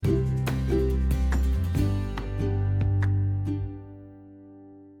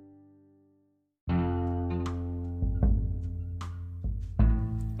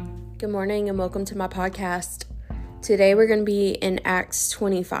Good morning and welcome to my podcast. Today we're going to be in Acts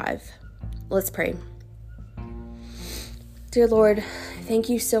 25. Let's pray. Dear Lord, thank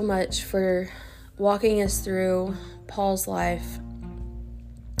you so much for walking us through Paul's life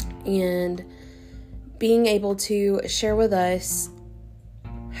and being able to share with us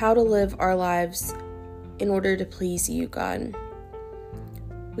how to live our lives in order to please you, God.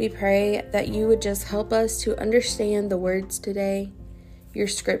 We pray that you would just help us to understand the words today, your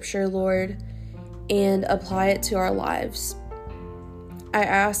scripture, Lord, and apply it to our lives. I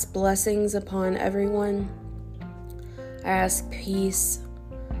ask blessings upon everyone. I ask peace.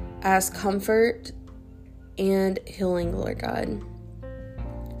 I ask comfort and healing, Lord God.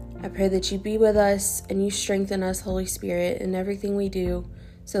 I pray that you be with us and you strengthen us, Holy Spirit, in everything we do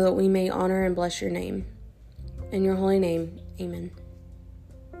so that we may honor and bless your name. In your holy name, amen.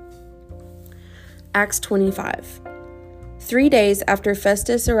 Acts 25. 3 days after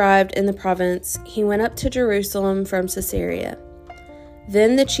Festus arrived in the province, he went up to Jerusalem from Caesarea.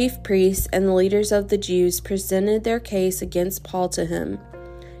 Then the chief priests and the leaders of the Jews presented their case against Paul to him,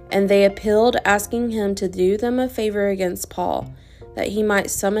 and they appealed, asking him to do them a favor against Paul, that he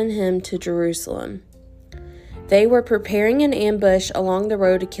might summon him to Jerusalem. They were preparing an ambush along the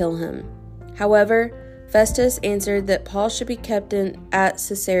road to kill him. However, Festus answered that Paul should be kept at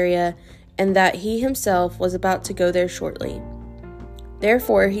Caesarea, and that he himself was about to go there shortly.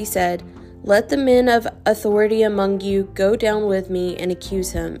 Therefore he said, "Let the men of authority among you go down with me and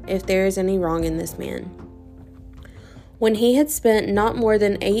accuse him, if there is any wrong in this man." When he had spent not more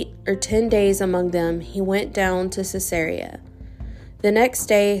than 8 or 10 days among them, he went down to Caesarea. The next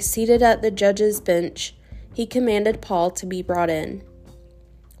day, seated at the judge's bench, he commanded Paul to be brought in.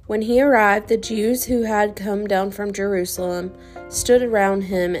 When he arrived, the Jews who had come down from Jerusalem stood around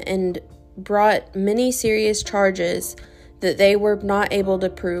him and brought many serious charges that they were not able to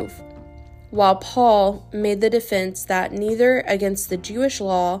prove, while Paul made the defense that neither against the Jewish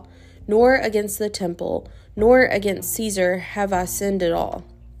law, nor against the temple, nor against Caesar have I sinned at all.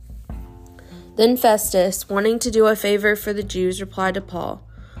 Then Festus, wanting to do a favor for the Jews, replied to Paul,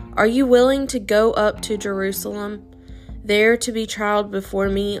 "Are you willing to go up to Jerusalem, there to be tried before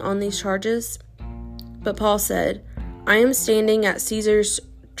me on these charges?" But Paul said, "I am standing at Caesar's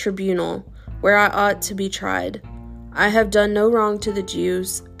tribunal, where I ought to be tried. I have done no wrong to the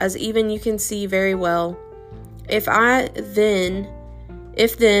Jews, as even you can see very well. If then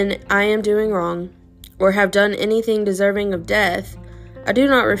I am doing wrong, or have done anything deserving of death, I do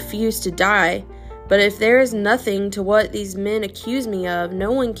not refuse to die, but if there is nothing to what these men accuse me of,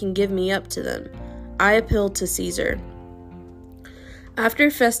 no one can give me up to them. I appeal to Caesar."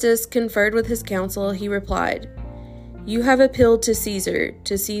 After Festus conferred with his council, he replied, "You have appealed to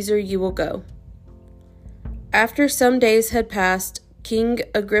Caesar you will go." After some days had passed, King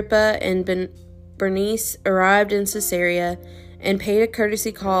Agrippa and Bernice arrived in Caesarea and paid a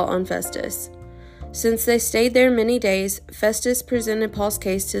courtesy call on Festus. Since they stayed there many days, Festus presented Paul's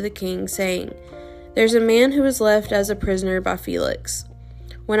case to the king, saying, "There's a man who was left as a prisoner by Felix.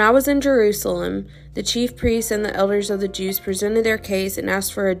 When I was in Jerusalem, the chief priests and the elders of the Jews presented their case and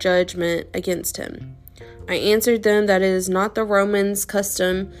asked for a judgment against him. I answered them that it is not the Romans'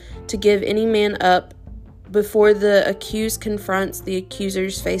 custom to give any man up before the accused confronts the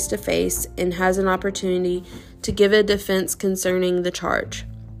accusers face to face and has an opportunity to give a defense concerning the charge.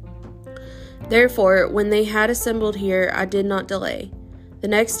 Therefore, when they had assembled here, I did not delay. The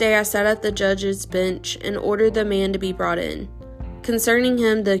next day I sat at the judge's bench and ordered the man to be brought in. Concerning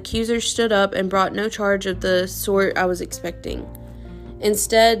him, the accusers stood up and brought no charge of the sort I was expecting.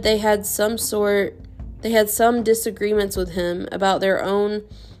 Instead, they had some disagreements with him about their own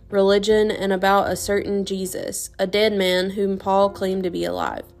religion and about a certain Jesus, a dead man whom Paul claimed to be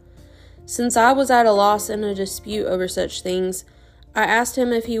alive. Since I was at a loss in a dispute over such things, I asked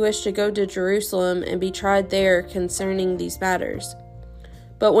him if he wished to go to Jerusalem and be tried there concerning these matters.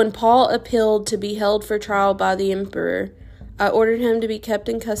 But when Paul appealed to be held for trial by the emperor, I ordered him to be kept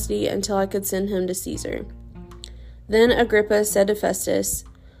in custody until I could send him to Caesar." Then Agrippa said to Festus,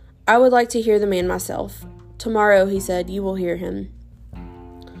 "I would like to hear the man myself." "Tomorrow," he said, "you will hear him."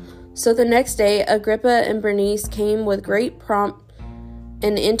 So the next day, Agrippa and Bernice came with great pomp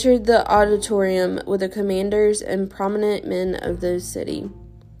and entered the auditorium with the commanders and prominent men of the city.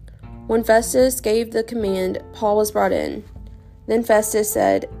 When Festus gave the command, Paul was brought in. Then Festus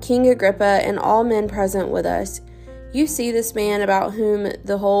said, "King Agrippa and all men present with us, you see this man about whom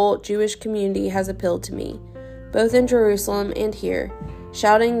the whole Jewish community has appealed to me, both in Jerusalem and here,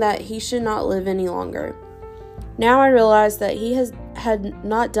 shouting that he should not live any longer. Now I realize that he had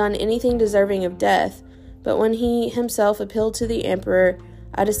not done anything deserving of death, but when he himself appealed to the emperor,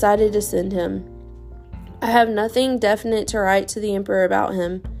 I decided to send him. I have nothing definite to write to the emperor about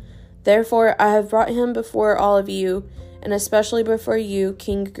him. Therefore, I have brought him before all of you, and especially before you,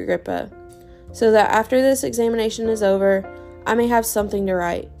 King Agrippa, so that after this examination is over, I may have something to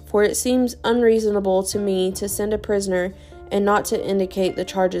write. For it seems unreasonable to me to send a prisoner and not to indicate the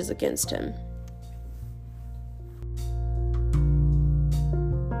charges against him.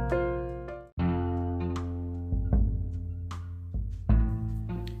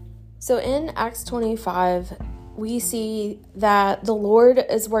 So in Acts 25, we see that the Lord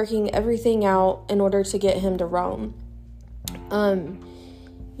is working everything out in order to get him to Rome.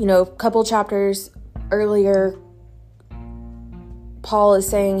 A couple chapters earlier, Paul is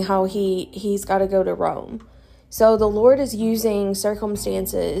saying how he's got to go to Rome. So the Lord is using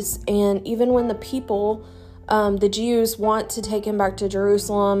circumstances, and even when the people, the Jews, want to take him back to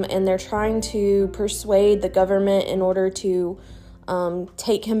Jerusalem, and they're trying to persuade the government in order to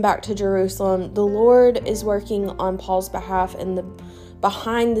take him back to Jerusalem, the Lord is working on Paul's behalf in the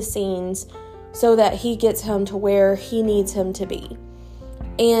behind the scenes so that he gets him to where he needs him to be.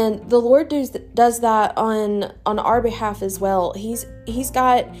 And the Lord does that on our behalf as well. He's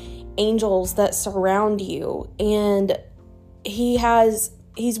got angels that surround you, and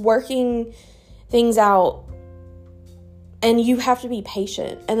he's working things out, and you have to be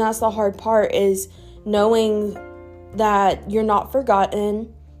patient. And that's the hard part, is knowing that you're not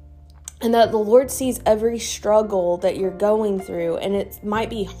forgotten and that the Lord sees every struggle that you're going through. And it might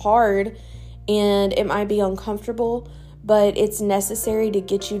be hard and it might be uncomfortable, but it's necessary to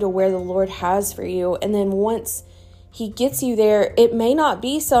get you to where the Lord has for you. And then once he gets you there, it may not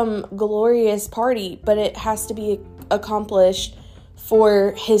be some glorious party, but it has to be accomplished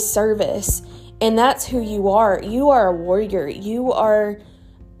for his service. And that's who you are. You are a warrior. You are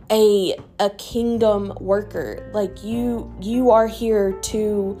a kingdom worker. Like you are here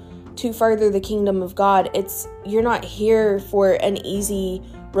to further the kingdom of God. You're not here for an easy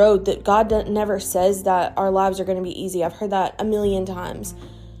road. That God never says that our lives are going to be easy. I've heard that a million times.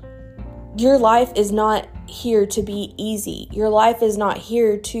 Your life is not here to be easy. Your life is not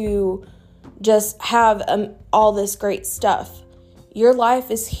here to just have all this great stuff. Your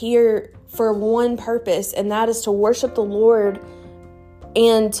life is here for one purpose, and that is to worship the Lord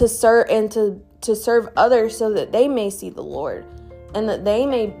and to serve others so that they may see the Lord and that they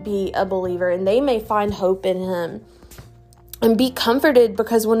may be a believer and they may find hope in him and be comforted,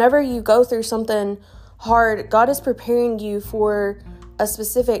 because whenever you go through something hard, God is preparing you for a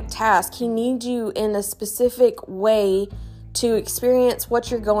specific task. He needs you in a specific way to experience what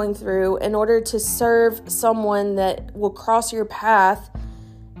you're going through in order to serve someone that will cross your path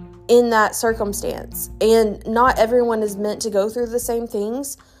in that circumstance. And not everyone is meant to go through the same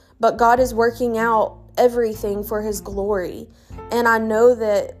things, but God is working out everything for his glory. And I know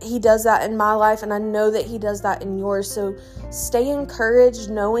that he does that in my life, and I know that he does that in yours. So stay encouraged,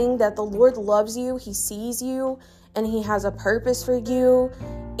 knowing that the Lord loves you, he sees you, and he has a purpose for you,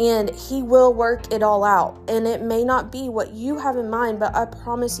 and he will work it all out. And it may not be what you have in mind, but I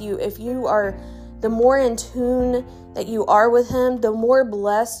promise you, if you are the more in tune that you are with him, the more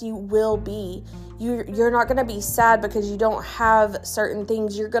blessed you will be. You're not going to be sad because you don't have certain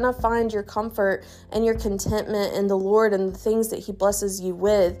things. You're going to find your comfort and your contentment in the Lord and the things that he blesses you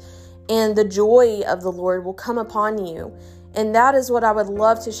with. And the joy of the Lord will come upon you. And that is what I would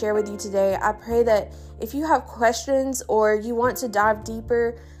love to share with you today. I pray that if you have questions or you want to dive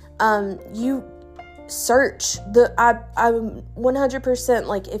deeper, you search. I'm 100%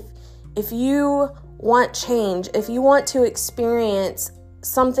 like, if you want change, if you want to experience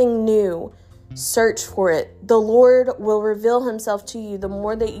something new, search for it. The Lord will reveal himself to you the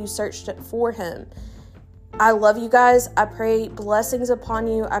more that you searched it for him. I love you guys. I pray blessings upon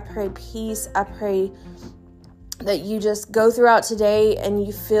you. I pray peace. I pray that you just go throughout today and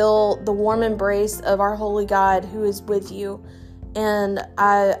you feel the warm embrace of our holy God who is with you. And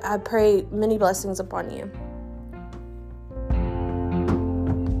I pray many blessings upon you.